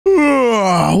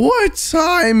what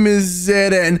time is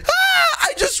it? And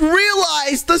I just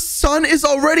realized the sun is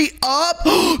already up.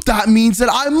 That means that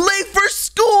I'm late for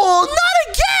school. Not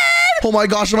again. Oh my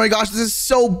gosh, this is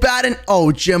so bad. And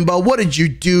oh, Jimbo, what did you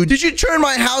do? Did you turn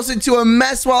my house into a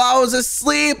mess while I was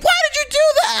asleep? Why did you do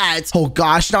that? Oh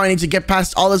gosh, now I need to get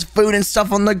past all this food and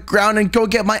stuff on the ground and go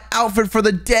get my outfit for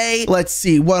the day. Let's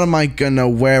see, what am I gonna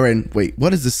wear? And wait, what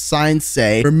does the sign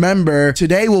say? Remember,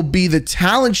 today will be the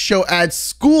talent show at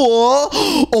school.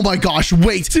 Oh my gosh,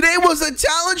 wait, today was a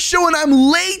talent show and I'm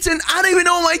late and I don't even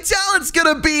know what my talent's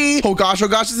gonna be. Oh gosh,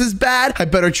 this is bad. I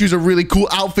better choose a really cool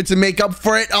outfit to make up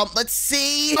for it. Let's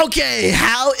see. Okay,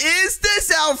 how is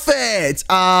this outfit?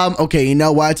 Okay, you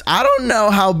know what? I don't know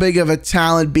how big of a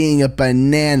talent being a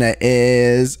banana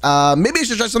is. Maybe I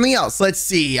should try something else. Let's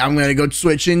see. I'm gonna go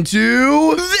switch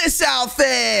into this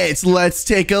outfit. Let's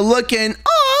take a look and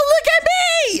oh, look at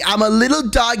me. I'm a little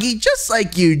doggy just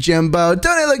like you, Jimbo.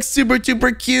 Don't I look super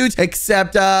duper cute?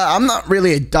 Except I'm not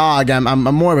really a dog. I'm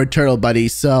more of a turtle buddy.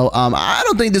 So I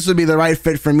don't think this would be the right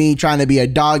fit for me trying to be a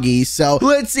doggy. So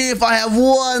let's see if I have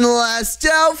one last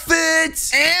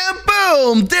outfit. And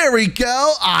boom, there we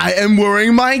go. I am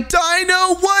wearing my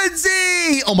dino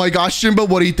onesie. Oh my gosh, Jimbo,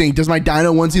 what do you think? Does my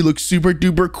dino onesie look super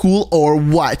duper cool or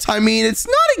what? I mean, it's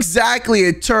not exactly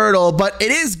a turtle, but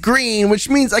it is green, which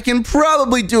means I can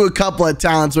probably do a couple of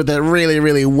talents with it really,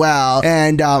 really well.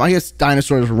 And I guess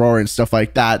dinosaurs roar and stuff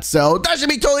like that. So that should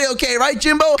be totally okay, right,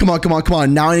 Jimbo? Come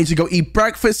on. Now I need to go eat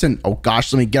breakfast. And oh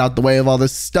gosh, let me get out the way of all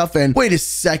this stuff. And wait a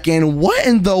second, what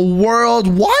in the world?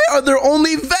 Why are there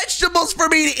only vegetables for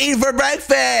me to eat for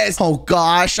breakfast? Oh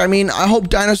gosh, I mean, I hope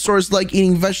dinosaurs like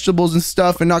eating vegetables and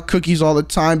stuff and not cookies all the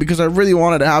time because I really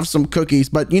wanted to have some cookies.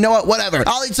 But you know what? Whatever.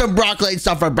 I'll eat some broccoli and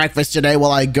stuff for breakfast today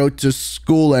while I go to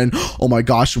school. And oh my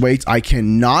gosh, wait, I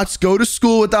cannot go to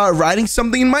school without writing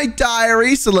something in my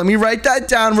diary. So let me write that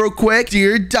down real quick.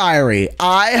 Dear diary,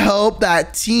 I hope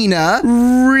that Tina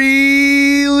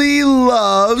really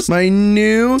loves my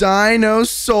new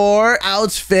dinosaur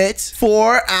outfit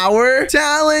for our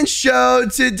talent show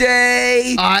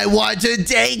today. I want to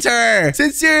date her.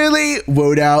 Sincerely,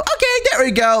 Wudo. Okay, there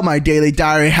we go. My daily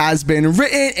diary has been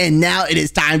written and now it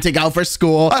is time to go for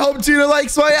school. I hope Tina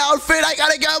likes my outfit. I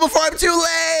gotta go before I'm too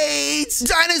late.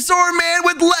 Dinosaur man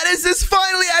with lettuce is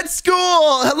finally at school.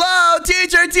 Hello,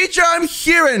 teacher, I'm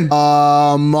hearing.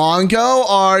 Mongo,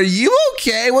 are you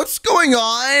okay? What's going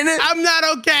on? I'm not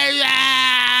okay.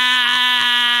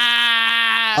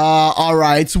 All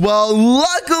right. Well,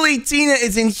 luckily Tina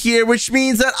isn't here, which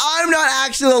means that I'm not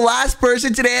actually the last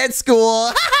person today at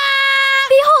school.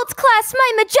 Behold, class,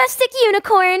 my majestic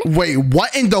unicorn. Wait,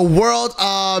 what in the world?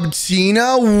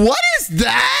 Tina, what is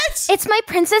that? It's my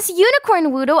princess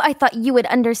unicorn, Wudo. I thought you would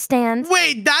understand.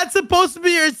 Wait, that's supposed to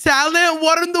be your talent?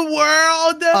 What in the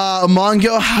world?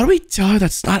 Mongo, how do we tell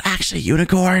that's not actually a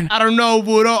unicorn? I don't know,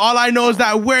 Wudo. All I know is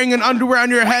that wearing an underwear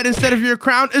on your head instead of your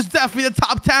crown is definitely the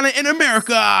top talent in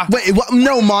America. Wait, what?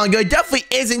 No, Mongo, it definitely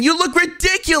isn't. You look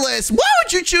ridiculous. Why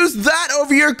would you choose that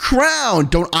over your crown?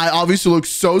 Don't I obviously look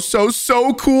so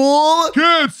cool?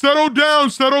 Kids, settle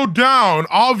down.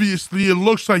 Obviously, it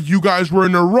looks like you guys were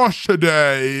in a rush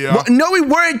today. Well, no, we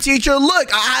weren't, teacher. Look,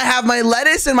 I have my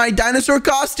lettuce and my dinosaur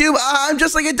costume. I'm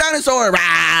just like a dinosaur.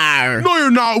 Rawr. No,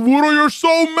 you're not, Wudo. You're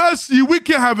so messy. We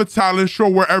can't have a talent show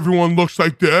where everyone looks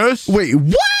like this. Wait,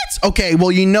 what? Okay,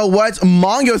 well, you know what?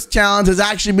 Mongo's talent is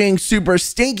actually being super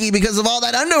stinky because of all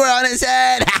that underwear on his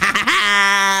head.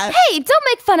 Hey, don't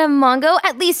make fun of Mongo.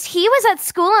 At least he was at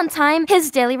school on time. His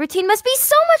daily routine must be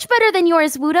so much better than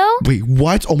yours, Wudo. Wait,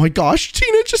 what? Oh my gosh,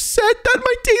 Tina just said that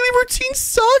my daily routine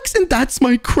sucks and that's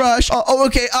my crush.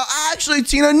 Okay. Actually,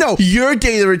 Tina, no. Your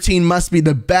daily routine must be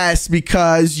the best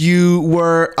because you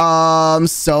were,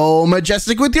 so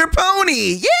majestic with your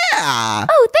pony. Yeah.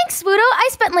 Oh, thanks, Wudo. I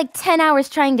spent like 10 hours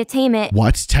trying to tame it.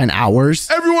 What? 10 hours?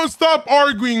 Everyone stop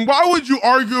arguing. Why would you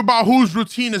argue about whose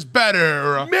routine is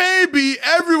better? Maybe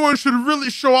everyone should really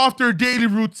show off their daily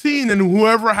routine and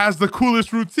whoever has the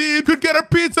coolest routine could get a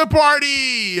pizza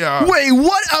party. Wait,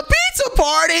 what? A pizza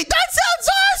party? That sounds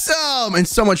awesome! And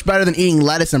so much better than eating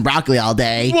lettuce and broccoli all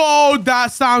day. Whoa,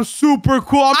 that sounds super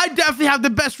cool. I definitely have the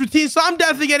best routine, so I'm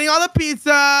definitely getting all the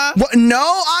pizza. What?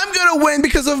 No, I'm gonna win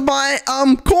because of my,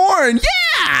 corn.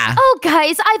 Yeah! Oh,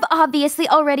 guys, I've obviously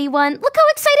already won. Look how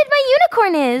excited my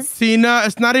unicorn is. Tina,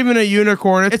 it's not even a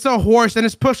unicorn. It's a horse, and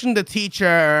it's pushing the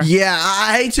teacher. Yeah,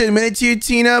 I hate to admit it to you,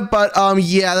 Tina, but,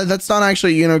 yeah, that's not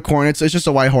actually a unicorn. It's just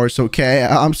a white horse, okay?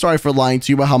 I'm sorry for lying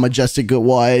to you about how majestic it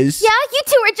was. Yeah, you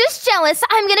two are just jealous.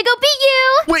 I'm gonna go beat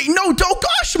you. Wait, no, don't.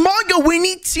 Gosh, Mongo, we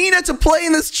need Tina to play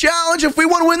in this challenge if we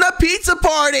want to win the pizza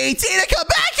party. Tina, come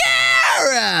back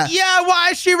here! Yeah, why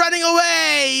is she running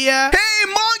away? Hey,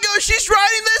 Mongo! she's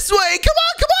riding this way. Come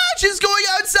on, come on. She's going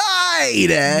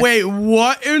outside. Wait,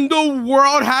 what in the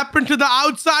world happened to the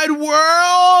outside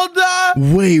world?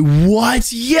 Wait,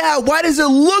 what? Yeah, why does it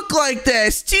look like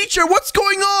this? Teacher, what's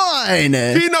going on?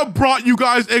 Tina brought you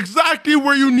guys exactly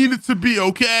where you needed to be,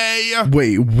 okay?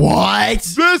 Wait, what?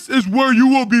 This is where you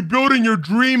will be building your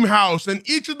dream house, and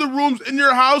each of the rooms in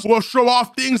your house will show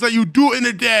off things that you do in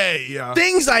a day.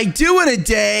 Things I do in a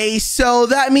day? So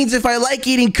that means if I like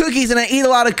eating cookies and I eat a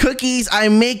lot of cookies, I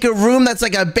make a room that's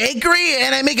like a bakery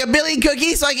and I make a billion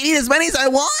cookies so I can eat as many as I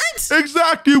want?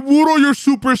 Exactly, Wudo, you're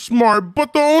super smart,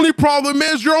 but the only problem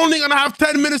is you're only gonna have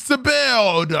 10 minutes to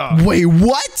build. Wait,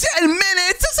 what? 10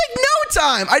 minutes? That's like no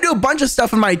time. I do a bunch of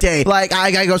stuff in my day. Like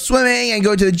I gotta go swimming and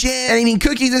go to the gym and eating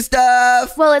cookies and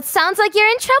stuff. Well, it sounds like you're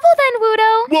in trouble then,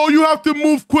 Wudo. Well, you have to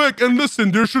move quick, and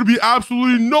listen, there should be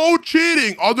absolutely no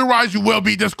cheating, otherwise you will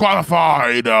be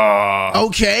disqualified.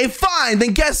 Okay, fine.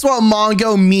 Then guess what,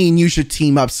 Mongo? Me and you should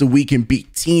team up so we can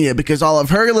beat Tina, because all of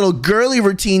her little girly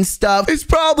routine stuff is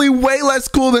probably way less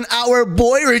cool than our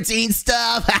boy routine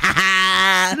stuff.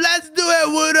 Let's do it,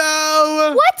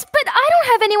 Wudo. What? But I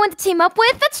don't have anyone to team up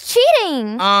with. That's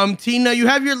cheating. Tina, you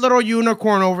have your little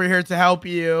unicorn over here to help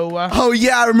you. Oh,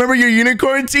 yeah. Remember your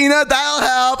unicorn, Tina? That'll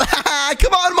help.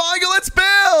 Come on, Mongo. Let's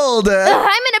build. I'm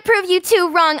gonna prove you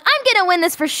two wrong. I'm gonna win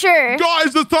this for sure.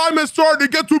 Guys, the time has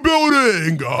started. Get to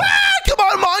building. Come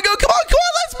on, Mongo. Come on,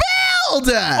 let's build.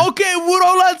 Okay,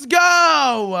 Wudo, let's go.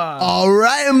 All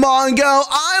right, Mongo.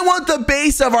 I want the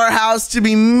base of our house to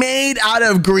be made out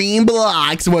of green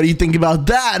blocks. What do you think about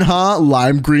that, huh?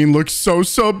 Lime green looks so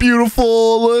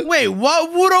beautiful. Wait,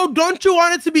 what, Wudo? Don't you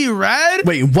want it to be red?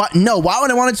 Wait, what? No, why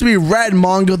would I want it to be red,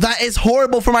 Mongo? That is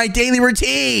horrible for my daily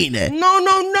routine. No.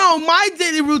 My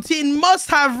daily routine must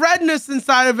have redness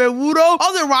inside of it, Wudo.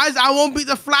 Otherwise, I won't be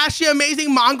the flashy,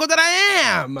 amazing Mongo that I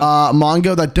am.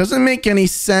 Mongo, that doesn't make any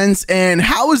sense. And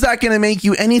how is that going to make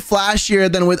you any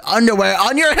flashier than with underwear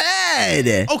on your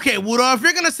head? Okay, Wudo, if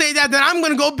you're going to say that, then I'm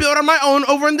going to go build on my own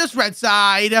over on this red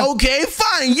side. Okay,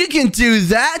 fine. You can do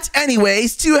that.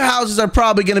 Anyways, 2 houses are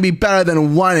probably going to be better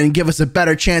than 1 and give us a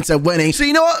better chance at winning. So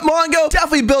you know what, Mongo?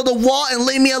 Definitely build a wall and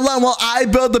leave me alone while I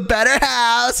build the better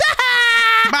house.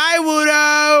 Bye,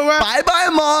 Wudo. Bye-bye,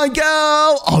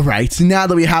 Mongo. All right, so now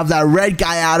that we have that red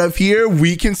guy out of here,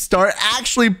 we can start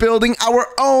actually building our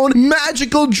own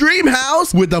magical dream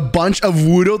house with a bunch of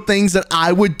Wudo things that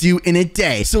I would do in a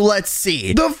day. So let's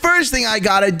see. The first thing I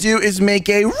gotta do is make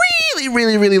a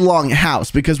really long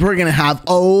house, because we're gonna have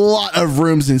a lot of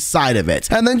rooms inside of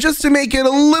it. And then just to make it a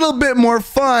little bit more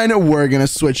fun, we're gonna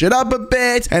switch it up a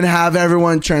bit and have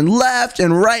everyone turn left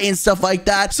and right and stuff like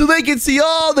that, so they can see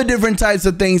all the different types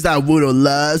of things that Wudo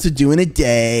loves to do in a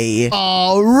day.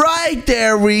 All right,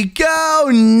 there we go.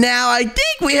 Now I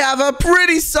think we have a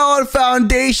pretty solid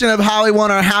foundation of how we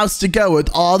want our house to go with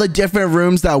all the different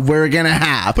rooms that we're gonna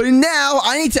have. But now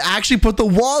I need to actually put the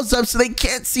walls up so they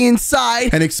can't see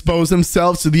inside and expose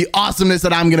themselves to the awesomeness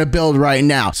that I'm gonna build right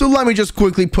now. So let me just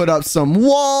quickly put up some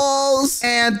walls,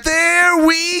 and there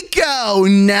we go.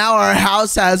 Now our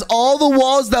house has all the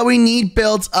walls that we need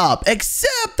built up,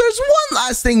 except there's one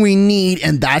last thing we need,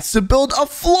 and that's to build a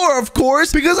floor, of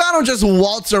course, because I don't just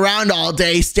waltz around all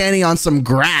day standing on some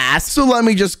grass. So let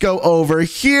me just go over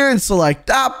here and select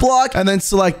that block, and then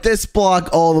select this block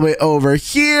all the way over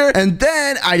here, and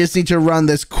then I just need to run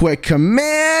this quick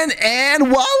command, and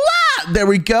voila! There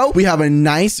we go. We have a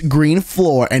nice green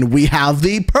floor, and we have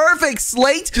the perfect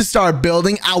slate to start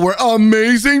building our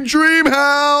amazing dream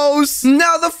house.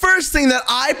 Now, the first thing that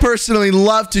I personally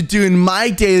love to do in my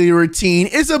daily routine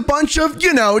is a bunch of,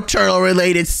 you know,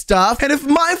 turtle-related stuff. And if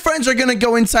my friends are gonna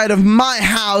go inside of my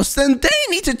house, then they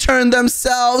need to turn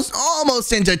themselves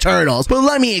almost into turtles. But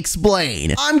let me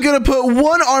explain. I'm gonna put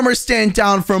 1 armor stand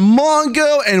down for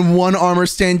Mongo and 1 armor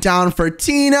stand down for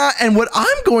Tina. And what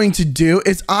I'm going to do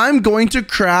is I'm going to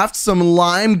craft some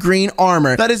lime green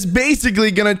armor that is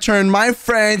basically gonna turn my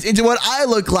friends into what I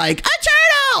look like, a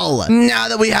turtle. Now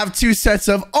that we have 2 sets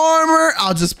of armor,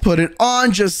 I'll just put it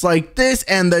on just like this,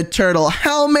 and the turtle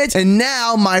helmet. And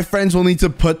now my friends will need to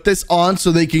put this on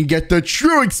so they can get the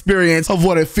true experience of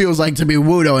what it feels like to be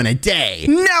Wudo in a day.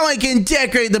 Now I can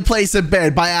decorate the place a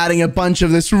bit by adding a bunch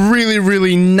of this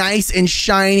really nice and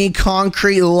shiny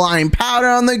concrete lime powder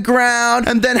on the ground.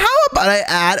 And then how about I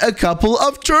add a couple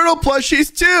of turtle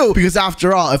plushies too? Because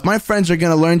after all, if my friends are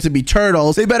gonna learn to be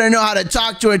turtles, they better know how to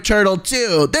talk to a turtle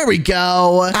too. There we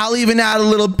go. I'll even add a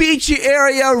little beachy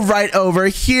area right over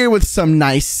here with some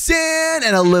nice sand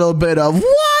and a little bit of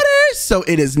water, so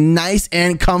it is nice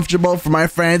and comfortable for my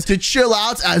friends to chill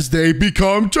out as they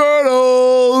become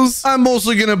turtles. I'm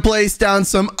also gonna place down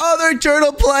some other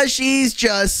turtle plushies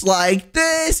just like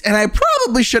this, and I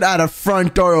probably should add a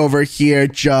front door over here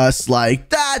just like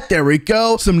that. There we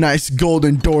go. Some nice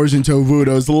golden doors into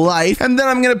Wudo's life. And then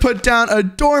I'm gonna put down a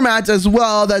doormat as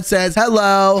well that says,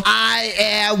 hello, I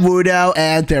am Wudo,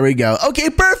 and there we go. Okay,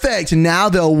 perfect. Now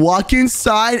they'll walk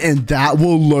inside and that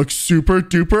will look super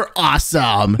duper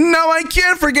awesome. Now I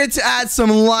can't forget to add some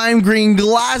lime green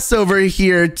glass over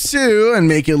here too and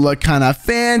make it look kind of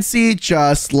fancy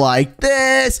just like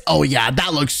this. Oh yeah,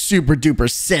 that looks super duper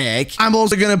sick. I'm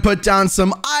also gonna put down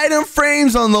some item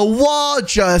frames on the wall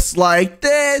just like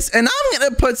this, and I'm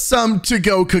gonna put some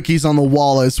to-go cookies on the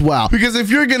wall as well, because if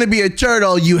you're gonna be a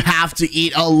turtle, you have to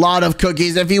eat a lot of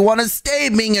cookies if you want to stay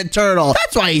being a turtle.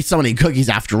 That's why I eat so many cookies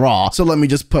after all. So let me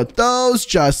just put those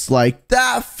just like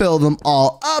that, fill them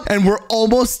all up, and we're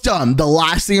almost done. The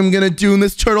last thing I'm gonna do in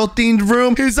this turtle themed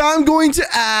room is I'm going to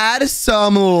add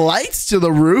some lights to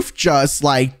the roof just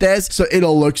like this, so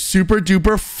it'll look super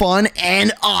duper fun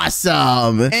and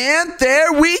awesome. And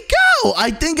there we go.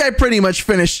 I think I pretty much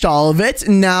finished all of it.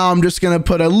 Now I'm just gonna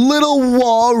put a little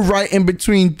wall right in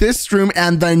between this room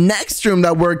and the next room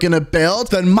that we're gonna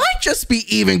build that might just be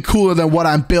even cooler than what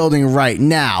I'm building right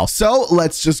now. So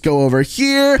let's just go over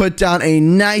here, put down a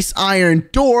nice iron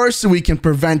door so we can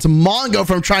prevent Mongo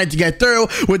from trying to get through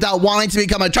without wanting to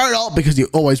become a turtle, because he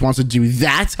always wants to do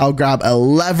that. I'll grab a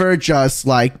lever just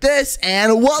like this,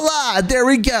 and voila, there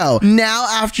we go. Now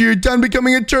after you're done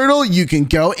becoming a turtle, you can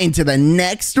go into the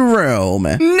next room.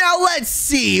 Now let's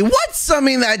see, what's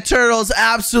something that turtles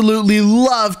absolutely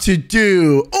love to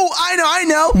do? Oh, I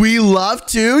know. We love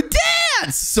to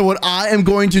dance. So what I am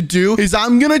going to do is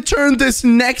I'm gonna turn this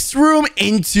next room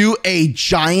into a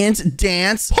giant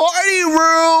dance party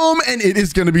room, and it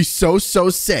is gonna be so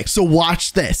sick. So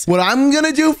watch this. What I'm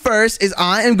gonna do first is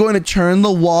I am going to turn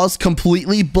the walls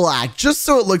completely black, just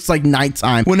so it looks like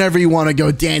nighttime whenever you want to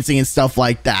go dancing and stuff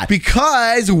like that,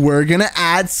 because we're gonna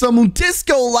add some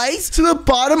disco lights to the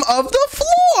bottom of the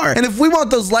floor. And if we want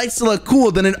those lights to look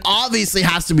cool, then it obviously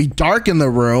has to be dark in the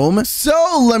room.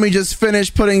 So let me just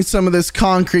finish putting some of this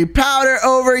concrete powder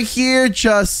over here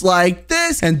just like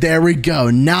this, and there we go.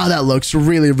 Now that looks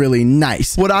really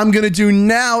nice. What I'm gonna do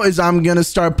now is I'm gonna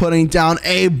start putting down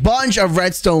a bunch of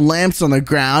redstone lamps on the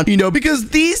ground, you know, because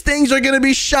these things are gonna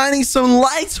be shining some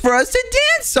lights for us to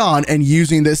dance on, and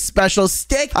using this special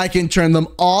stick I can turn them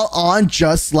all on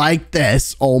just like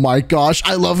this. Oh my gosh,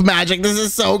 I love magic. This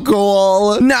is so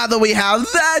cool. Now that we have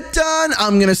that done,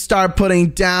 I'm gonna start putting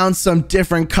down some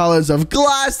different colors of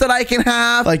glass that I can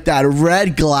have, like that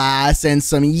red glass and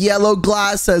some yellow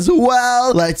glass as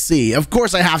well. Let's see, of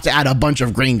course I have to add a bunch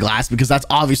of green glass because that's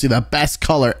obviously the best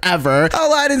color ever.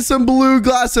 I'll add in some blue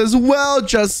glass as well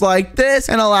just like this,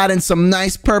 and I'll add in some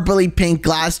nice purpley pink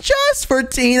glass just for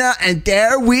Tina, and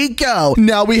there we go.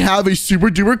 Now we have a super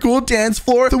duper cool dance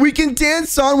floor that we can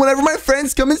dance on whenever my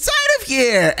friends come inside of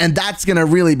here, and that's gonna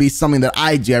really be something that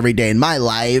I do every day in my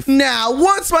life. Now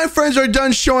once my friends are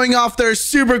done showing off their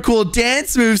super cool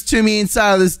dance moves to me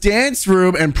inside of this dance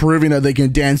room and proving that they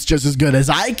can dance just as good as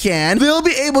I can, they'll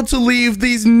be able to leave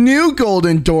these new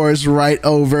golden doors right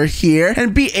over here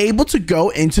and be able to go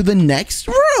into the next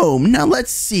room. Now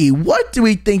let's see, what do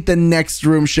we think the next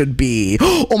room should be?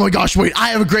 Oh my gosh, wait, I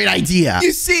have a great idea.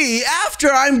 You see,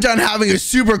 after I'm done having a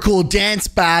super cool dance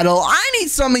battle, I need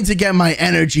something to get my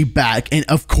energy back, and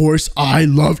of course I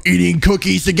love eating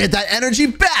cookies to get that energy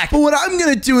back. But what I'm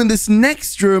gonna do in this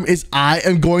next room is I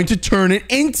am going to turn it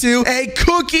into a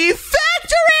cookie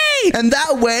factory, and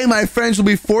that way my friends will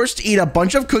be forced to eat a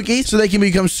bunch of cookies so they can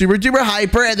become super duper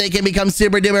hyper and they can become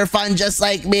super duper fun just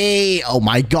like me. Oh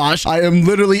my gosh, I am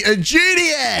literally a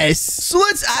genius. So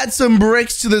let's add some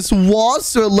bricks to this wall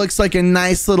so it looks like a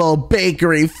nice little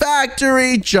bakery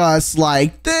factory just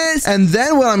like this. And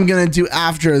then what I'm gonna do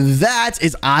after that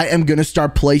is I am gonna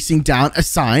start placing down a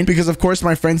sign, because of course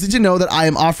my friends need to know that I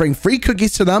am offering free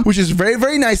cookies to them, which is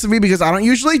very nice of me because I don't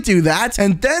usually do that.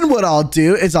 And then what I'll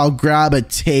do is I'll grab a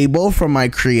table from my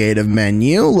creative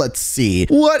menu. Let's see,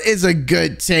 what is a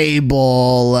good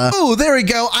table? Oh, there we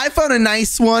go. I found a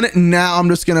nice one. Now I'm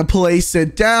just gonna place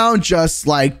it down just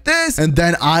like this, and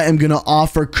then I am gonna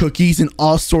offer cookies in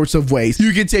all sorts of ways.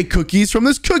 You can take cookies from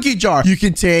this cookie jar, you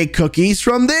can take cookies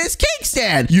from this cake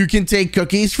stand, you can take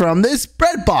cookies from this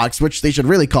bread box, which they should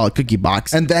really call it cookie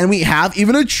box, and then we have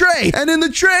even a tray, and in the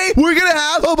tray we're gonna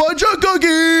have a bunch of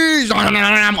cookies.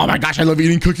 Oh my gosh, I love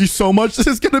eating cookies so much. This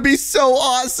is gonna be so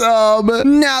awesome.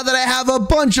 awesome. Now that I have a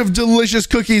bunch of delicious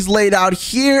cookies laid out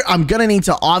here, I'm gonna need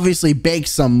to obviously bake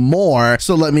some more.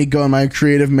 So let me go in my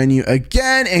creative menu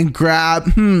again and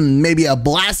grab, maybe a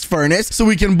blast furnace so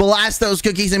we can blast those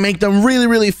cookies and make them really,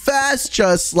 really fast,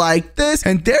 just like this.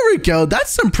 And there we go.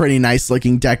 That's some pretty nice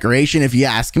looking decoration if you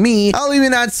ask me. I'll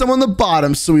even add some on the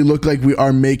bottom so we look like we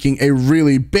are making a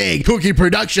really big cookie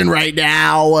production right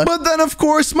now. But then of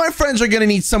course, my friends are gonna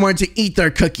need somewhere to eat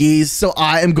their cookies. So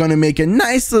I am gonna make a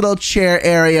nice little chair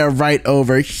area right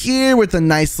over here with a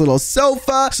nice little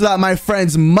sofa so that my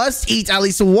friends must eat at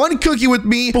least one cookie with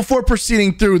me before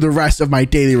proceeding through the rest of my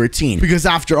daily routine. Because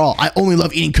after all, I only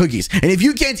love eating cookies. And if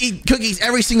you can't eat cookies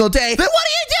every single day, then what are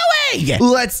you doing?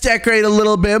 Let's decorate a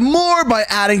little bit more by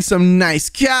adding some nice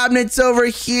cabinets over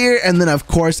here. And then of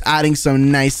course, adding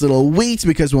some nice little wheat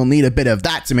because we'll need a bit of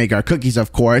that to make our cookies,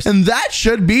 of course. And that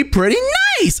should be pretty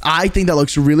nice. I think that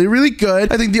looks really, really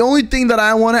good. I think the only thing that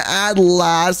I want to add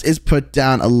last is put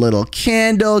down a little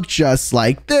candle just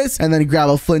like this, and then grab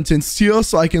a flint and steel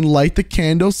so I can light the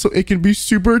candle so it can be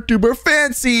super duper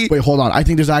fancy. Wait, hold on. I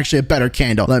think there's actually a better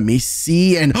candle. Let me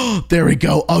see. And there we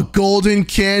go. A golden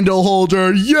candle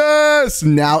holder. Yes.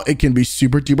 Now it can be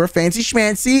super duper fancy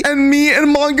schmancy, and me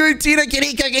and Mongo and Tina can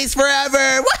eat cookies forever.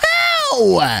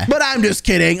 Woohoo! But I'm just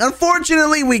kidding.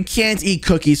 Unfortunately, we can't eat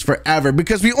cookies forever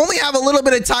because we only have a little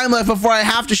bit of time left before I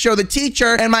have to show the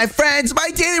teacher and my friends my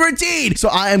daily routine. So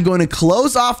I am going to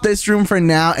close off this room for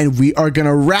now, and we are going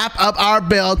to wrap up our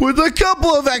build with a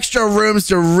couple of extra rooms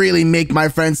to really make my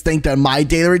friends think that my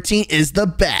daily routine is the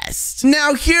best.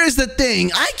 Now, here's the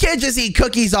thing. I can't just eat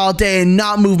cookies all day and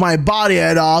not move my body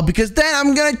at all because then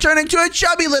I'm going to turn into a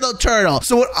chubby little turtle.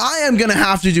 So what I am going to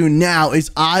have to do now is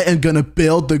I am going to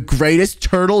build the greatest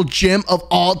turtle gym of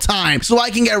all time so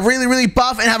I can get really, really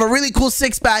buff and have a really cool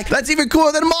six-pack that's even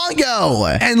cooler than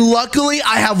Mongo. And luckily,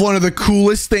 I have one of the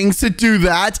coolest things to do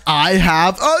that. I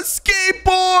have a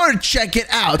skateboard. Check it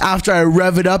out. After I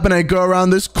rev it up and I go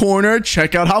around this corner,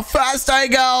 check out how fast I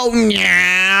go.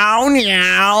 Meow,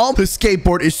 meow. The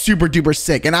skateboard is super duper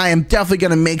sick, and I am definitely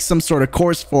going to make some sort of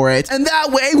course for it. And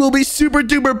that way, we'll be super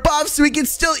duper buff so we can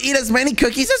still eat as many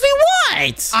cookies as we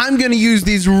want. I'm going to use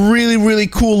these really, really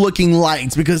cool looking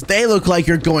lights because they look like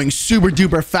you're going super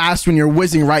duper fast when you're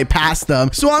whizzing right past them.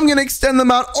 So I'm going to extend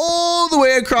them out all the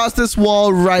way across this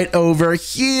wall right over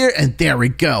here. And there we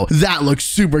go. That looks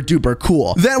super duper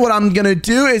cool. Then what I'm going to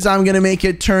do is I'm going to make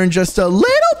it turn just a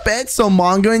little bit so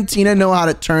Mongo and Tina know how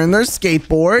to turn their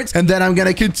skateboards. And then I'm going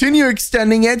to continue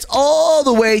extending it all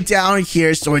the way down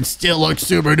here so it still looks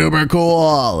super duper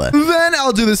cool. Then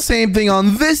I'll do the same thing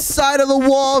on this side of the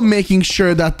wall, making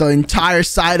sure that the entire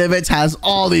side of it has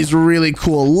all these really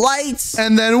cool lights.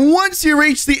 And then once you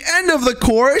reach the end of the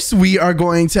course, we are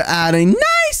going to add a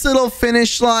nice little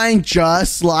finish line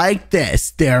just like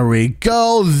this. There we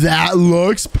go. That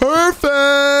looks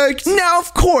perfect. Now,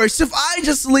 of course, if I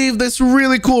just leave this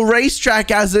really cool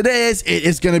racetrack as it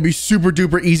is going to be super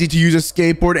duper easy to use a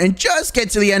skateboard and just get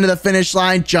to the end of the finish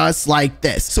line just like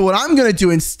this. So what I'm going to do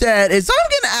instead is I'm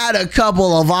going to add a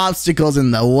couple of obstacles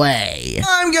in the way.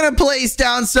 I'm going to place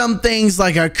down some things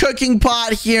like a cooking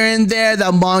pot here and there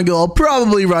that Mongo will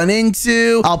probably run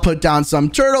into. I'll put down some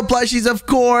turtle plushies, of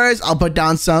course. I'll put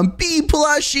down some bee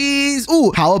plushies.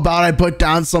 Ooh, how about I put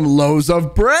down some loaves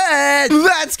of bread?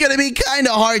 That's going to be kind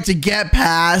of hard to get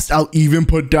past. I'll even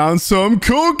put down some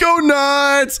cocoa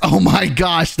nuts. Oh my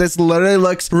gosh, this literally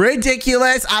looks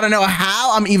ridiculous. I don't know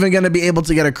how I'm even going to be able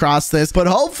to get across this, but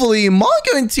hopefully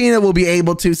Mongo and Tina will be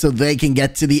able to so they can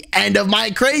get to the end of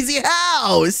my crazy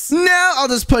house. Now I'll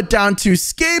just put down 2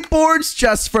 skateboards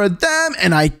just for them,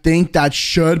 and I think that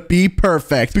should be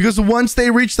perfect because once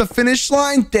they reach the finish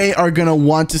line, they are going to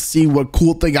want to see what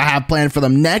cool thing I have planned for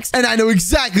them next, and I know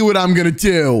exactly what I'm going to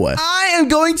do. I am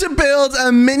going to build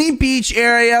a mini beach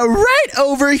area right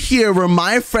over here where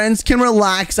my friends can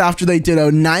relax after they did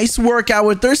a nice workout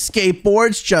with their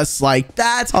skateboards just like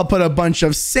that. I'll put a bunch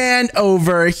of sand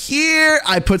over here.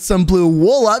 I put some blue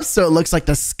wool up so it looks like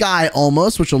the sky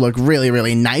almost, which will look really,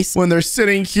 really nice when they're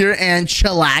sitting here and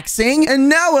chillaxing. And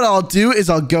now what I'll do is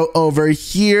I'll go over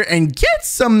here and get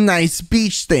some nice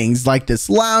beach things like this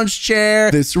lounge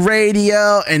chair, this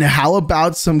radio, and how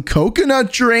about some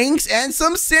coconut drinks and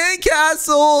some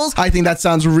sandcastles? I think that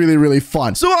sounds really, really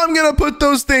fun. So I'm gonna put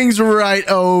those things right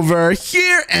right over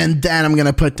here. And then I'm going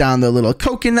to put down the little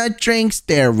coconut drinks.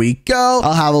 There we go.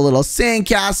 I'll have a little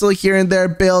sandcastle here and there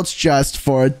built just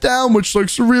for them, which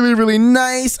looks really, really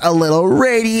nice. A little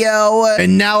radio.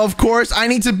 And now, of course, I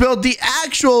need to build the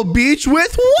actual beach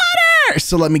with water.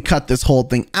 So let me cut this whole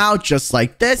thing out just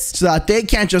like this so that they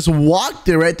can't just walk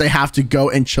through it. They have to go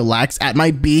and chillax at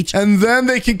my beach. And then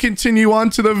they can continue on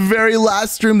to the very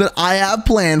last room that I have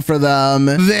planned for them.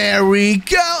 There we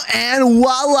go. And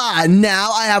voila.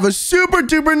 Now I have a super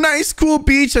duper nice cool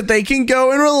beach that they can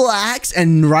go and relax.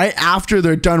 And right after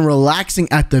they're done relaxing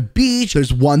at the beach,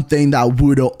 there's one thing that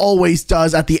Wudo always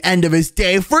does at the end of his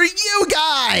day for you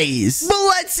guys. But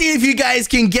let's see if you guys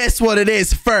can guess what it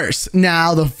is first.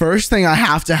 Now, the first thing I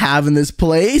have to have in this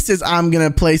place is I'm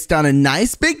gonna place down a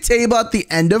nice big table at the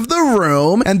end of the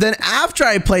room. And then after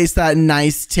I place that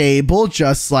nice table,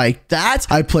 just like that,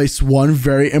 I place one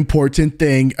very important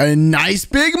thing, a nice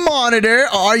big monitor.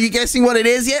 Are you guessing what it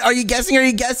is yet? Are you guessing? Are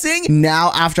you guessing?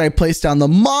 Now, after I place down the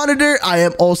monitor, I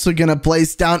am also gonna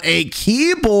place down a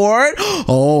keyboard.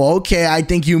 Oh, okay. I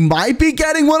think you might be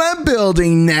getting what I'm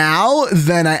building now.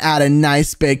 Then I add a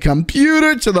nice big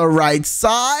computer to the right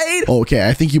side. Okay,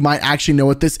 I think you might actually know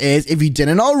what this is if you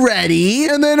didn't already.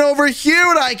 And then over here,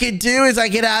 what I could do is I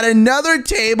could add another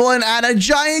table and add a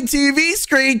giant TV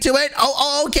screen to it.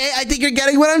 Oh, okay. I think you're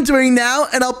getting what I'm doing now.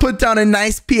 And I'll put down a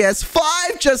nice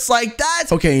PS5 just like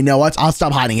that. Okay, you know what? I'll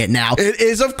stop hiding it now. It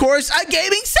is, of course, a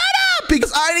gaming setup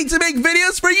because I need to make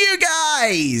videos for you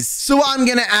guys. So I'm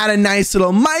going to add a nice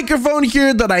little microphone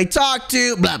here that I talk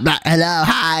to. Blah, blah, hello,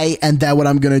 hi. And then what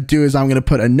I'm going to do is I'm going to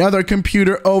put another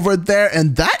computer over there.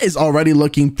 And that is already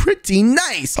looking pretty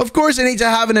nice. Of course, I need to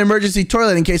have an emergency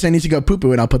toilet in case I need to go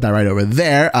poo-poo. And I'll put that right over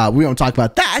there. We won't talk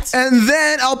about that. And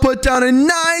then I'll put down a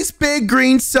nice big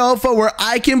green sofa where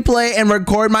I can play and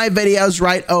record my videos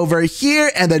right over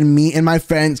here. And then me and my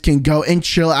friends can go and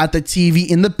chill at the TV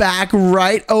in the back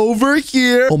right over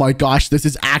here. Oh my gosh, this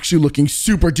is actually looking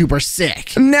super duper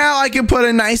sick. Now I can put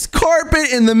a nice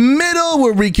carpet in the middle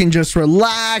where we can just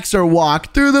relax or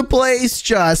walk through the place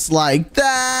just like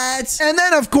that. And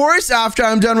then of course, after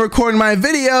I'm done recording my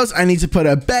videos, I need to put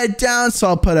a bed down. So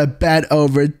I'll put a bed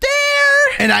over there.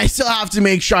 And I still have to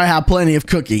make sure I have plenty of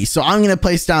cookies. So I'm going to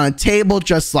place down a table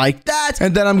just like that.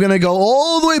 And then I'm going to go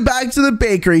all the way back to the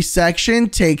bakery section.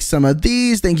 Take some of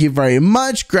these. Thank you very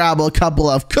much. Grab a couple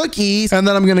of cookies. And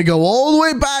then I'm going to go all the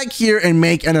way back here and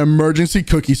make an emergency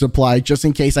cookie supply just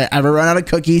in case I ever run out of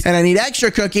cookies and I need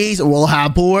extra cookies. We'll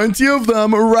have plenty of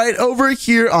them right over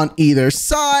here on either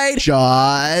side.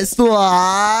 Just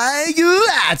like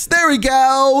that. There we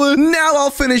go. Now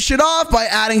I'll finish it off by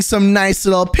adding some nice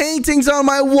little paintings on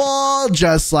my wall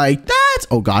just like that.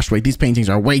 Oh gosh, wait, these paintings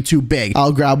are way too big.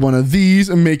 I'll grab one of these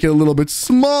and make it a little bit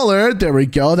smaller. There we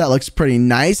go. That looks pretty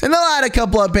nice. And I'll add a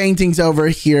couple of paintings over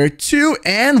here too.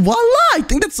 And voila, I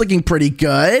think that's looking pretty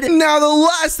good. Now the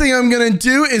last thing I'm gonna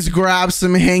do is grab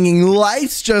some hanging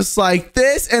lights just like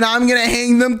this. And I'm gonna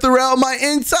hang them throughout my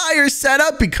entire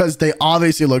setup because they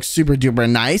obviously look super duper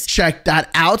nice. Check that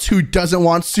out. Who doesn't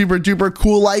want super duper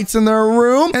cool lights in their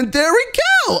room? And there we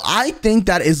go. I think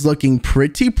that is looking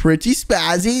pretty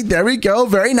spazzy. There we go.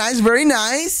 Very nice, very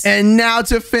nice. And now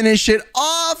to finish it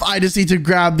off, I just need to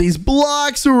grab these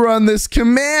blocks, run this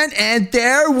command, and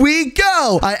there we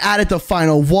go. I added the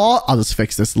final wall. I'll just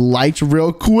fix this light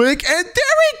real quick, and there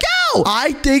we go.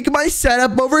 I think my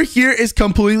setup over here is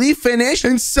completely finished,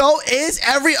 and so is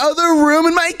every other room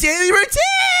in my daily routine.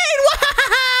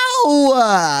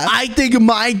 Wow! I think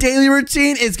my daily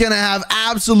routine is gonna have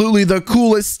absolutely the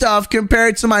coolest stuff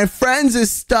compared to my friends'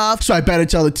 stuff. So I better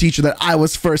tell the teacher that I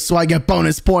was first so I get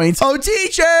bonus points. Oh,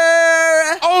 teacher!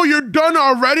 Oh, you're done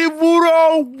already,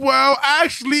 Wudo? Well,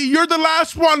 actually, you're the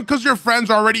last one because your friends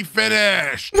already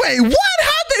finished. Wait, what?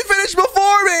 How'd they finish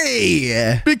before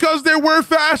me? Because they were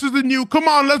faster than you. Come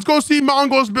on, let's go see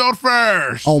Mongo's build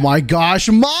first. Oh my gosh,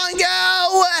 Mongo!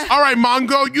 All right,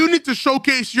 Mongo, you need to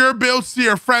showcase your builds to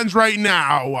your friends right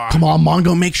now. Come on,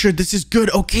 Mongo, make sure this is good.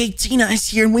 Okay, Tina is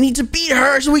here and we need to beat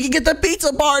her so we can get the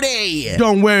pizza party.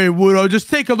 Don't worry, Wudo. Just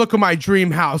take a look at my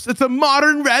dream house. It's a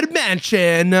modern red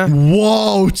mansion.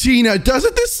 Whoa, Tina,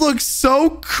 doesn't this look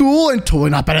so cool and totally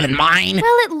not better than mine?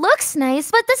 Well, it looks nice,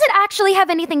 but does it actually have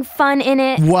anything fun in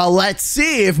it? Well, let's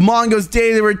see if Mongo's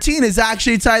daily routine is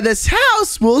actually inside this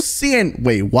house. We'll see. And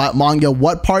wait, what, Mongo?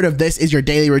 What part of this is your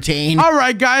daily routine? All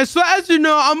right, guys. So as you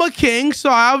know, I'm a king, so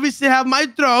I obviously have my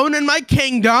throne and my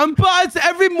kingdom. But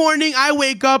every morning I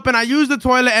wake up and I use the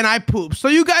toilet and I poop. So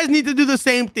you guys need to do the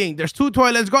same thing. There's 2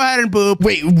 toilets. Go ahead and poop.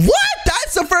 Wait, what? That's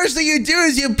So first thing you do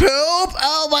is you poop?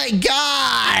 Oh my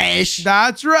gosh.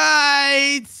 That's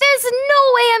right. There's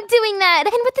no way I'm doing that.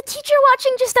 And with the teacher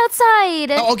watching just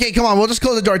outside. Oh, okay, come on. We'll just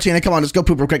close the door, Tina. Come on, let's go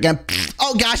poop real quick.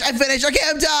 Oh gosh, I finished. Okay,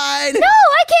 I'm done. No,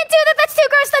 I can't do that. That's too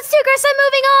gross. That's too gross. I'm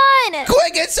moving on.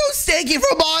 Quick, it's so stinky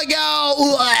from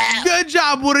Mongo. Good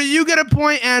job, Wudo. You get a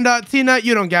point, and Tina,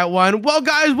 you don't get one. Well,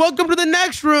 guys, welcome to the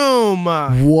next room.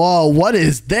 Whoa, what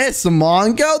is this,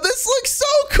 Mongo? This looks so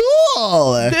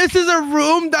cool. This is a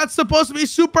room that's supposed to be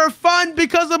super fun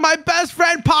because of my best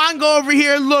friend Pongo over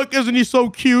here. Look, isn't he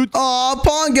so cute? Oh,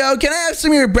 Pongo, can I have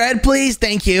some of your bread, please?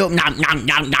 Thank you. Nom, nom,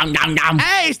 nom, nom, nom, nom.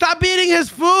 Hey, stop eating his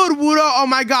food, Wudo. Oh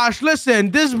my gosh,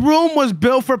 listen, this room was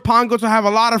built for Pongo to have a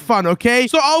lot of fun, okay?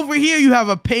 So over here, you have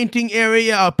a painting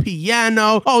area, a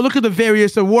piano. Oh, look at the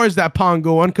various awards that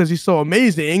Pongo won because he's so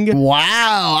amazing.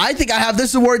 Wow, I think I have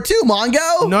this award too,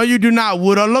 Mongo. No, you do not,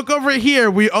 Wudo. Look over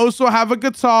here. We also have a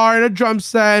guitar and a drum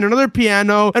set and another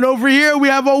piano. And over here, we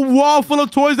have a wall full of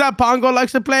toys that Pongo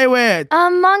likes to play with.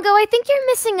 Mongo, I think you're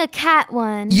missing a cat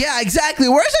one. Yeah, exactly.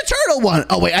 Where's the turtle one?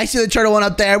 Oh, wait, I see the turtle one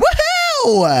up there.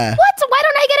 Woohoo! What? Why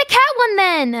don't I get a cat one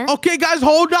then? Okay, guys,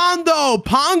 hold on, though.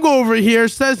 Pongo over here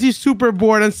says he's super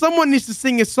bored, and someone needs to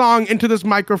sing a song into this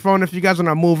microphone if you guys want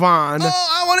to move on. Oh,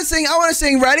 I want to sing.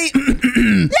 Ready? La, la,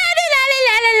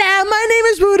 la, la. My name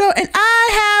is Wudo, and I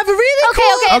have a really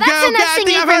cool... That's enough I singing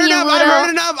think I've from heard you, enough. Wudo.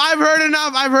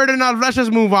 I've heard enough. Let's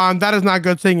just move on. That is not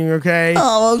good singing, okay?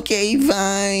 Oh, okay,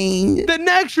 fine. The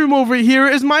next room over here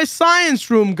is my science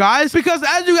room, guys, because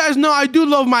as you guys know, I do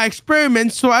love my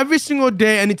experiments, so every single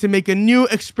day I need to make a new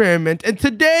experiment, and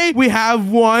today we have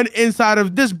one inside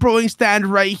of this brewing stand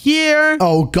right here.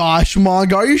 Oh, gosh,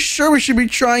 Mongo, are you sure we should be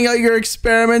trying out your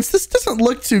experiments? This doesn't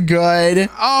look too good.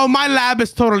 Oh, my lab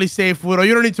is totally safe, Wudo.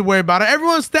 You don't need to worry about it.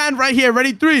 Everyone stand right here.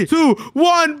 Ready? 3, 2,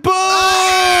 1, boom!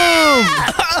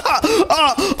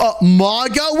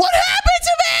 Mongo, what happened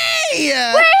to me?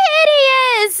 We're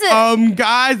hideous.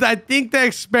 Guys, I think the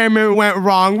experiment went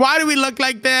wrong. Why do we look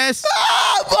like this?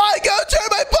 Mongo, turn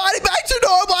my body back to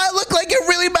normal. I look like a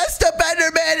really messed up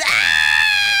Enderman.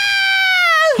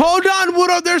 Hold on,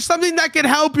 Wudo. There's something that can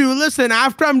help you. Listen,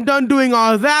 after I'm done doing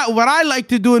all that, what I like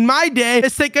to do in my day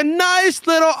is take a nice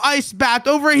little ice bath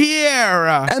over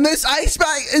here. And this ice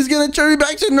bath is going to turn me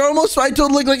back to normal so I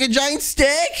don't look like a giant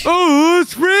stick? Oh,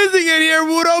 it's freezing in here,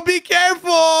 Wudo. Be careful.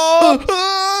 I'm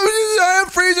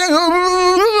freezing.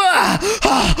 Oh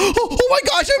my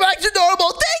gosh, I'm back to normal.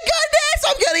 Thank goodness.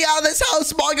 I'm getting out of this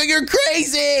house, Mongo. You're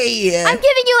crazy. I'm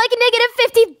giving you like a negative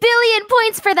 50 billion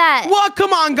points for that. What?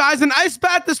 Come on, guys. An ice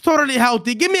bath is totally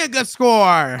healthy. Give me a good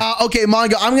score. Okay,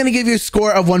 Mongo, I'm going to give you a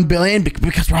score of 1 billion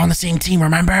because we're on the same team,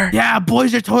 remember? Yeah,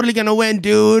 boys are totally going to win,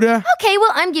 dude. Okay,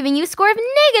 well, I'm giving you a score of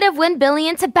negative 1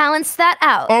 billion to balance that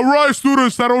out. All right,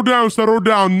 students, settle down.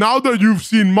 Now that you've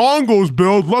seen Mongo's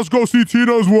build, let's go see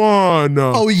Tina's one.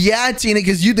 Oh, yeah, Tina,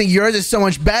 because you think yours is so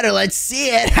much better. Let's see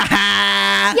it.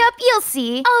 Yep, you'll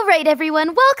see. All right,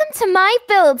 everyone, welcome to my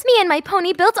build. Me and my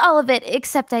pony built all of it,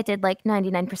 except I did like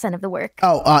 99% of the work.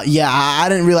 Oh, yeah, I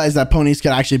didn't realize that ponies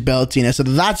could actually build, Tina, so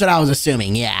that's what I was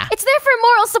assuming, yeah. It's there for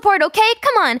moral support, okay?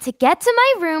 Come on. To get to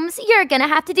my rooms, you're gonna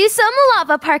have to do some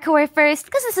lava parkour first,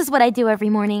 because this is what I do every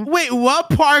morning. Wait, what?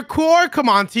 Parkour? Come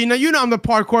on, Tina. You know I'm the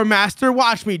parkour master.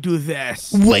 Watch me do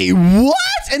this. Wait, what?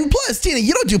 And plus, Tina,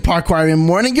 you don't do parkour every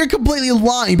morning. You're completely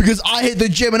lying because I hit the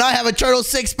gym and I have a turtle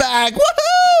six-pack.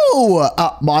 Woohoo!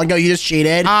 Mongo, you just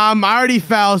cheated. I already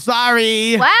fell.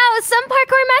 Sorry. Wow, some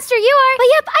parkour master you are. But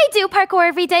yep, I do parkour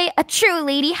every day. A true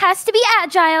lady has to be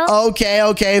agile.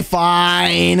 Okay,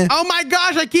 fine. Oh my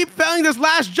gosh, I keep failing this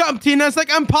last jump, Tina. It's like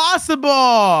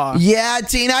impossible. Yeah,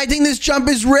 Tina, I think this jump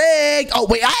is rigged. Oh,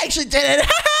 wait, I actually did it.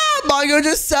 Mongo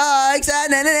just sucks.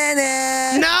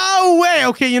 No way.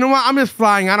 Okay, you know what? I'm just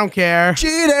flying. I don't care.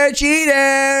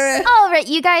 Cheater. All right,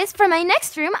 you guys, for my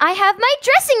next room, I have my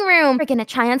dressing room. We're gonna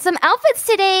try on some outfits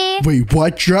today. Wait,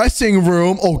 what dressing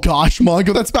room? Oh, gosh,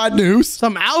 Mongo, that's bad news.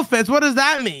 Some outfits? What does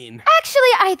that mean?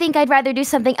 Actually, I think I'd rather do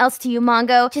something else to you,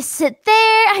 Mongo. Just sit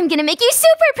there. I'm gonna make you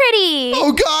super pretty.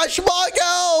 Oh, gosh,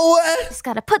 Mongo. Just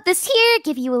gotta put this here,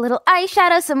 give you a little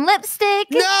eyeshadow, some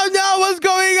lipstick. No, what's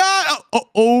going on?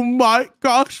 Oh my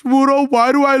gosh, Wudo,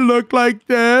 why do I look like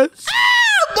this?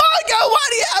 Mongo, why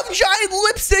do you have giant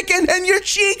lipstick and your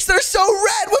cheeks are so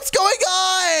red? What's going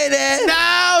on?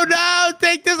 No,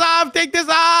 take this off. Wait, no,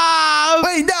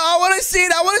 I want to see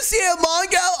it,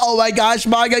 Mongo. Oh my gosh,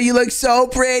 Mongo, you look so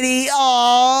pretty.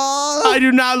 Aww. I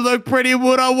do not look pretty,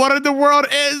 Wudo. What in the world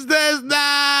is this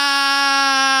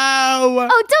now?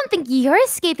 Oh, don't think you're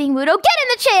escaping, Wudo. Get in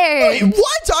the chair. Wait,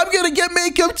 what? I'm gonna get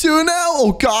makeup too now?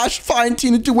 Oh gosh, fine,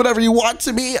 Tina, do whatever you want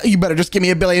to me. You better just give me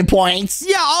 1,000,000,000 points.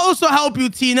 Yeah, I'll also help you,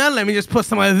 Tina. Let me just put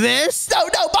some of this. No,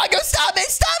 Mongo, stop it,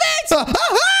 stop it! Mongo,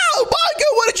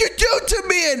 what did you do to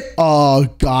me?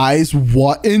 And, guys,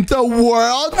 what in the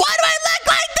world? Why do I look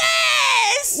like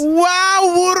this?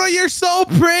 Wow, Wudo, you're so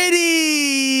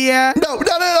pretty.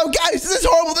 No, guys, this is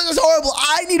horrible,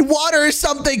 I need water or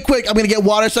something quick. I'm gonna get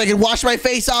water so I can wash my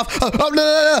face off.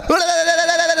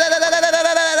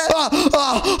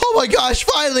 Oh my gosh,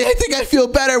 finally, I think I feel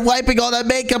better wiping all that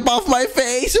makeup off my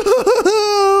face.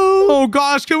 Oh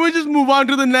gosh, can we just move on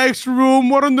to the next room?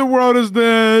 What in the world is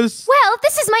this? Well,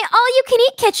 this is my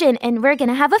all-you-can-eat kitchen, and we're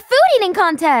gonna have a food eating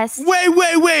contest.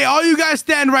 Wait. All you guys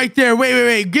stand right there.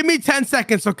 Wait. Give me 10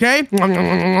 seconds, okay? Whoa,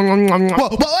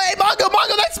 hey,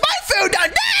 Mongo, that's my food now.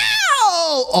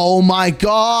 No! Oh my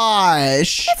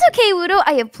gosh. It's okay, Wudo.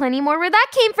 I have plenty more where that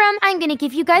came from. I'm gonna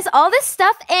give you guys all this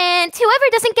stuff, and whoever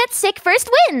doesn't get sick first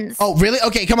wins. Oh, really?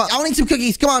 Okay, come on. I want to eat some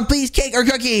cookies. Come on, please, cake or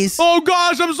cookies. Oh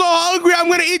gosh, I'm so hungry. I'm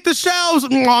gonna eat the shells.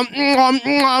 Stop eating my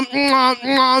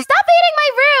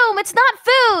room. It's not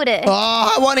food.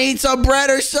 Oh, I want to eat some bread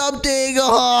or something.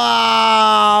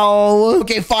 Oh.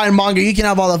 Okay, fine, Mongo. You can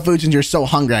have all the food since you're so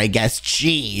hungry, I guess.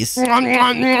 Jeez.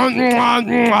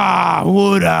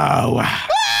 Wudo.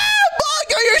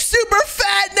 Mongo, you're super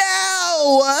fat now.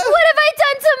 What have I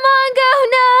done to Mongo?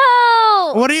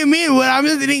 No. What do you mean? I'm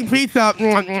just eating pizza.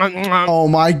 Oh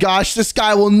my gosh, this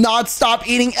guy will not stop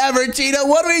eating ever, Tina.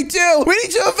 What do? We need to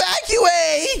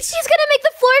evacuate. He's gonna make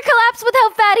the floor collapse with how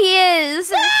fat he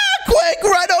is. Quick,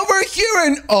 run over here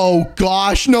and... Oh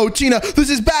gosh, no, Tina. This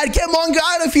is bad. Get Mongo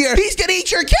out of here. He's gonna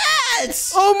eat your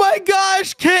cats. Oh my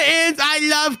gosh, kittens. I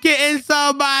love kittens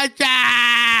so much.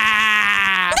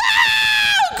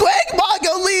 Quick,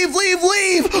 Mongo, leave.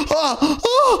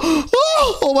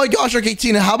 Oh my gosh. Okay,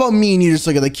 Tina, how about me and you just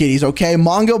look at the kitties, okay?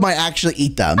 Mongo might actually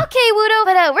eat them. Okay, Wudo,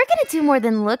 but we're gonna do more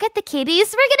than look at the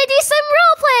kitties. We're gonna do some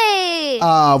role play.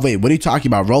 Wait, what are you talking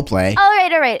about? Role play? All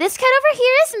right. This cat over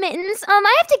here is Mittens.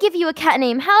 I have to give you a cat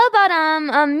name. How about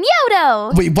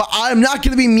Meowdo? Wait, but I'm not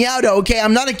gonna be Meowdo, okay?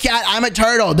 I'm not a cat. I'm a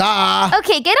turtle. Duh.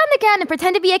 Okay, get on the ground and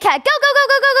pretend to be a cat. Go.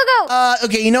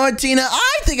 Okay, you know what, Tina?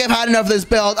 I think I've had enough of this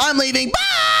build. I'm leaving. Bye!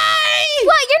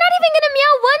 What? You're not even gonna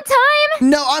meow one time?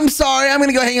 No, I'm sorry. I'm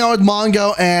gonna go hang out with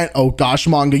Mongo and... Oh gosh,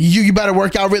 Mongo, you better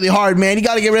work out really hard, man. You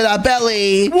gotta get rid of that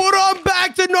belly. Wudo, I'm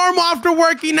back to normal after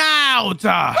working out.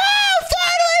 Finally,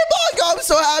 Mongo, I'm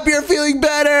so happy you're feeling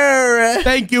better.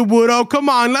 Thank you, Wudo. Come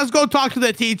on, let's go talk to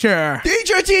the teacher.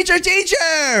 Teacher.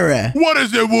 What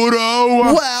is it,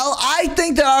 Wudo? Well, I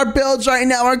think that our builds right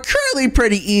now are currently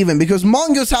pretty even because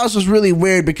Mongo's house was really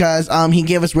weird because he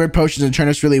gave us weird potions and turned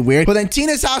us really weird. But then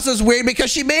Tina's house was weird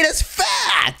because she made us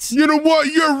fat. You know what?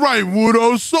 You're right,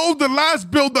 Wudo. So the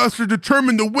last build that's to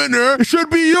determine the winner should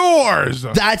be yours.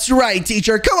 That's right,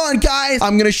 teacher. Come on, guys.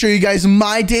 I'm going to show you guys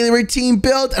my daily routine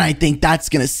build, and I think that's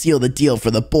going to seal the deal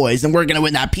for the boys, and we're going to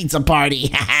win that pizza party.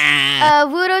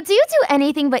 Wudo, do you do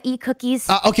anything but eat cookies?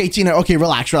 Okay, Tina. Okay,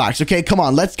 relax. Okay, come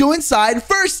on. Let's go inside.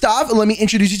 First off, let me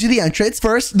introduce you to the entrance.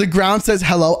 First, the ground says,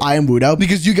 hello, I am Wudo,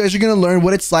 because you guys are going to learn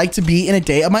what it's like to be in a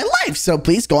day of my life. So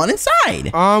please go on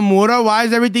inside. Wudo, why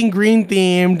is everything green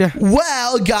themed?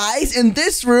 Well, guys, in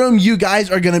this room, you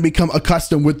guys are going to become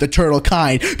accustomed with the turtle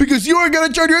kind because you are going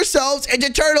to turn yourselves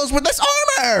into turtles with this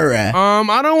armor.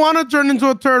 I don't want to turn into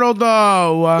a turtle,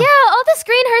 though. Yeah, all this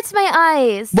green hurts my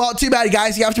eyes. Well, too bad,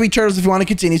 guys. You have to be turtles if you want to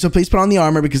continue, so please put on the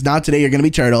armor because now today you're going to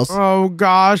be turtles. Oh,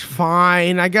 gosh,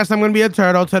 fine. I guess I'm going to be a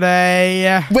turtle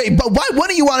today. Wait, but why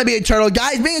wouldn't you want to be a turtle?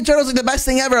 Guys, being a turtle is like the best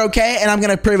thing ever, okay? And I'm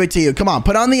going to prove it to you. Come on,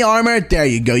 put on the armor. There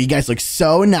you go. You guys look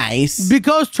so nice.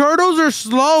 Because turtles are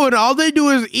slow and all they do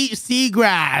is eat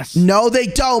seagrass. No, they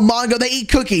don't, Mongo. They eat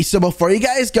cookies. So before you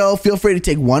guys go, feel free to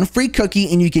take one free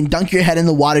cookie and you can dunk your head in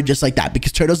the water just like that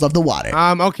because turtles love the water.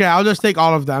 Okay, I'll just take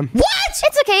all of them. What?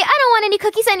 It's okay. I don't want any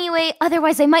cookies anyway.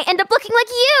 Otherwise, I might end up looking like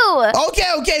you.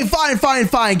 Okay,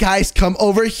 fine, guys. Come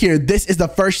over here. This is the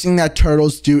first thing that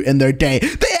turtles do in their day.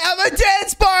 They have a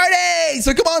dance party.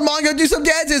 So come on, Mongo, do some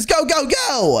dances. Go.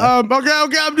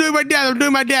 Okay, I'm doing my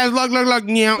dance. Look.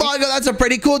 Yeah. Mongo, that's a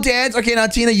pretty cool dance. Okay, now,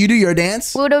 Tina, you do your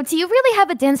dance. Wudo, do you really have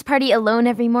a dance party alone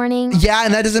every morning? Yeah,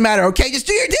 and that doesn't matter. Okay, just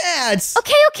do your dance.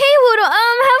 Okay, Wudo.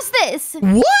 How's this?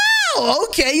 Wow,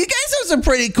 okay, you guys have some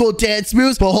pretty cool dance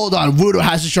moves. But hold on, Wudo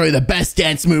has to show you the best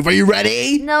dance move. Are you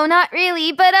ready? No, not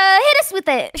really, but hit us with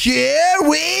it. Here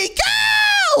we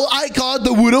go! I call it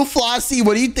the Wudo Flossy.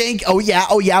 What do you think? Oh yeah,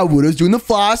 Wudo's doing the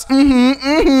floss. I don't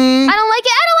like it.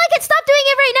 it. Stop doing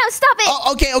it right now. Stop it.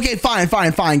 Oh, okay,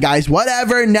 fine, guys.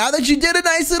 Whatever. Now that you did a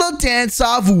nice little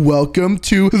dance-off, welcome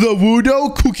to the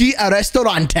Wudo Cookie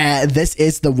Restaurante. This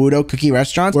is the Wudo Cookie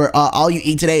Restaurant where all you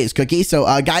eat today is cookies. So,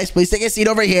 guys, please take a seat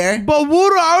over here. But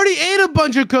Wudo, I already ate a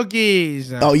bunch of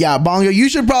cookies. Oh, yeah, Mongo, you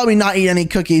should probably not eat any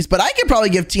cookies, but I could probably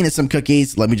give Tina some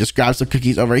cookies. Let me just grab some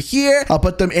cookies over here. I'll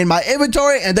put them in my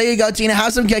inventory, and there you go, Tina.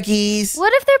 Have some cookies.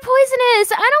 What if they're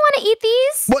poisonous? I don't want to eat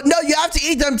these. What? No, you have to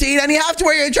eat them, Tina, and you have to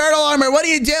wear your turtle armor. What are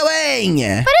you doing?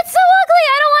 But it's so ugly.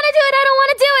 I don't want to do it. I don't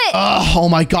want to do it. Oh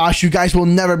my gosh, you guys will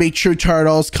never be true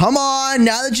turtles. Come on,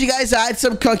 now that you guys had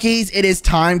some cookies, it is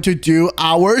time to do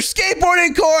our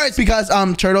skateboarding course because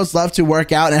turtles love to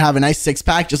work out and have a nice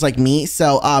six-pack just like me.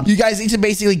 So you guys need to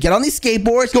basically get on these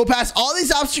skateboards, go past all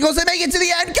these obstacles and make it to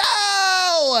the end. Go!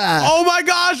 Oh my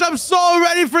gosh, I'm so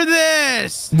ready for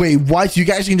this. Wait, what? You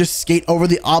guys can just skate over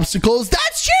the obstacles?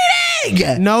 That's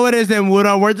cheating! No, it isn't,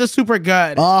 Wudo. We're just super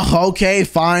good. Oh, okay,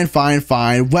 fine.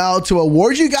 Well, to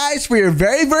award you guys for your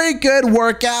very, very good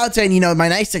workouts and, you know, my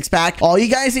nice six-pack, all you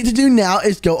guys need to do now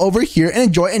is go over here and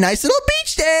enjoy a nice little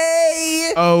beach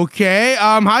day. Okay,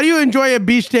 how do you enjoy a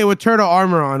beach day with turtle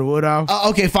armor on, Wudo?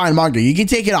 Okay, fine, Mongo. You can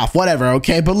take it off, whatever,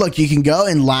 okay? But look, you can go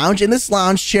and lounge in this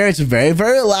lounge chair. It's very,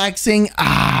 very relaxing.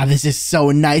 This is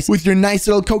so nice with your nice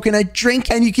little coconut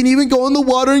drink. And you can even go in the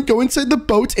water and go inside the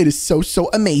boat. It is so, so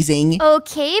amazing.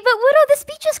 Okay, but Wudo, this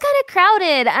beach is kind of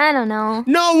crowded. I don't know.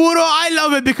 No, Wudo, I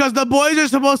love it because the boys are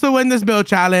supposed to win this build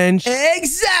challenge.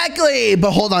 Exactly.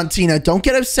 But hold on, Tina. Don't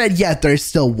get upset yet. There's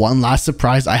still one last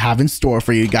surprise I have in store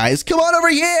for you guys. Come on over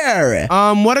here.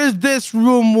 What is this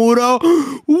room, Wudo?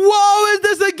 Whoa, is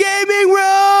this a gaming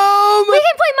room? We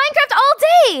can play Minecraft all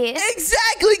day.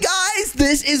 Exactly, guys.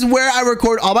 This is where I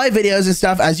record all my videos and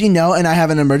stuff, as you know, and I have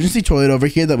an emergency toilet over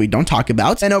here that we don't talk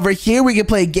about. And over here, we can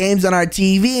play games on our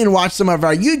TV and watch some of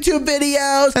our YouTube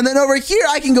videos. And then over here,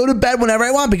 I can go to bed whenever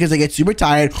I want because I get super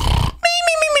tired.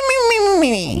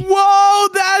 Whoa,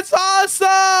 that's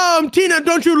awesome! Tina,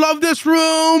 don't you love this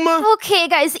room? Okay,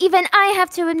 guys, even I have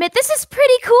to admit, this is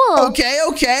pretty cool.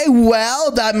 Okay.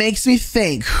 Well, that makes me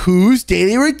think. Whose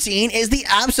daily routine is the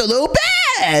absolute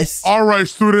best? All right,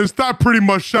 students, that pretty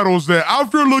much settles it.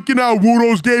 After looking at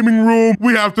Wudo's gaming room,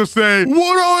 we have to say,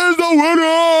 Wudo is the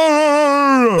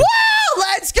winner! Woo!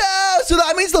 Let's go! So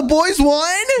that means the boys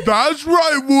won? That's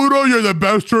right, Wudo. You're the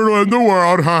best turtle in the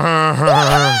world.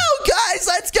 Woohoo! Guys,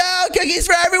 let's go! Cookies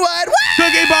for everyone! Woo!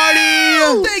 Cookie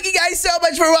party! Thank you guys so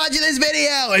much for watching this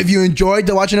video. If you enjoyed,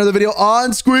 then watch another video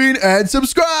on screen and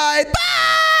subscribe. Bye!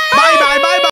 Bye.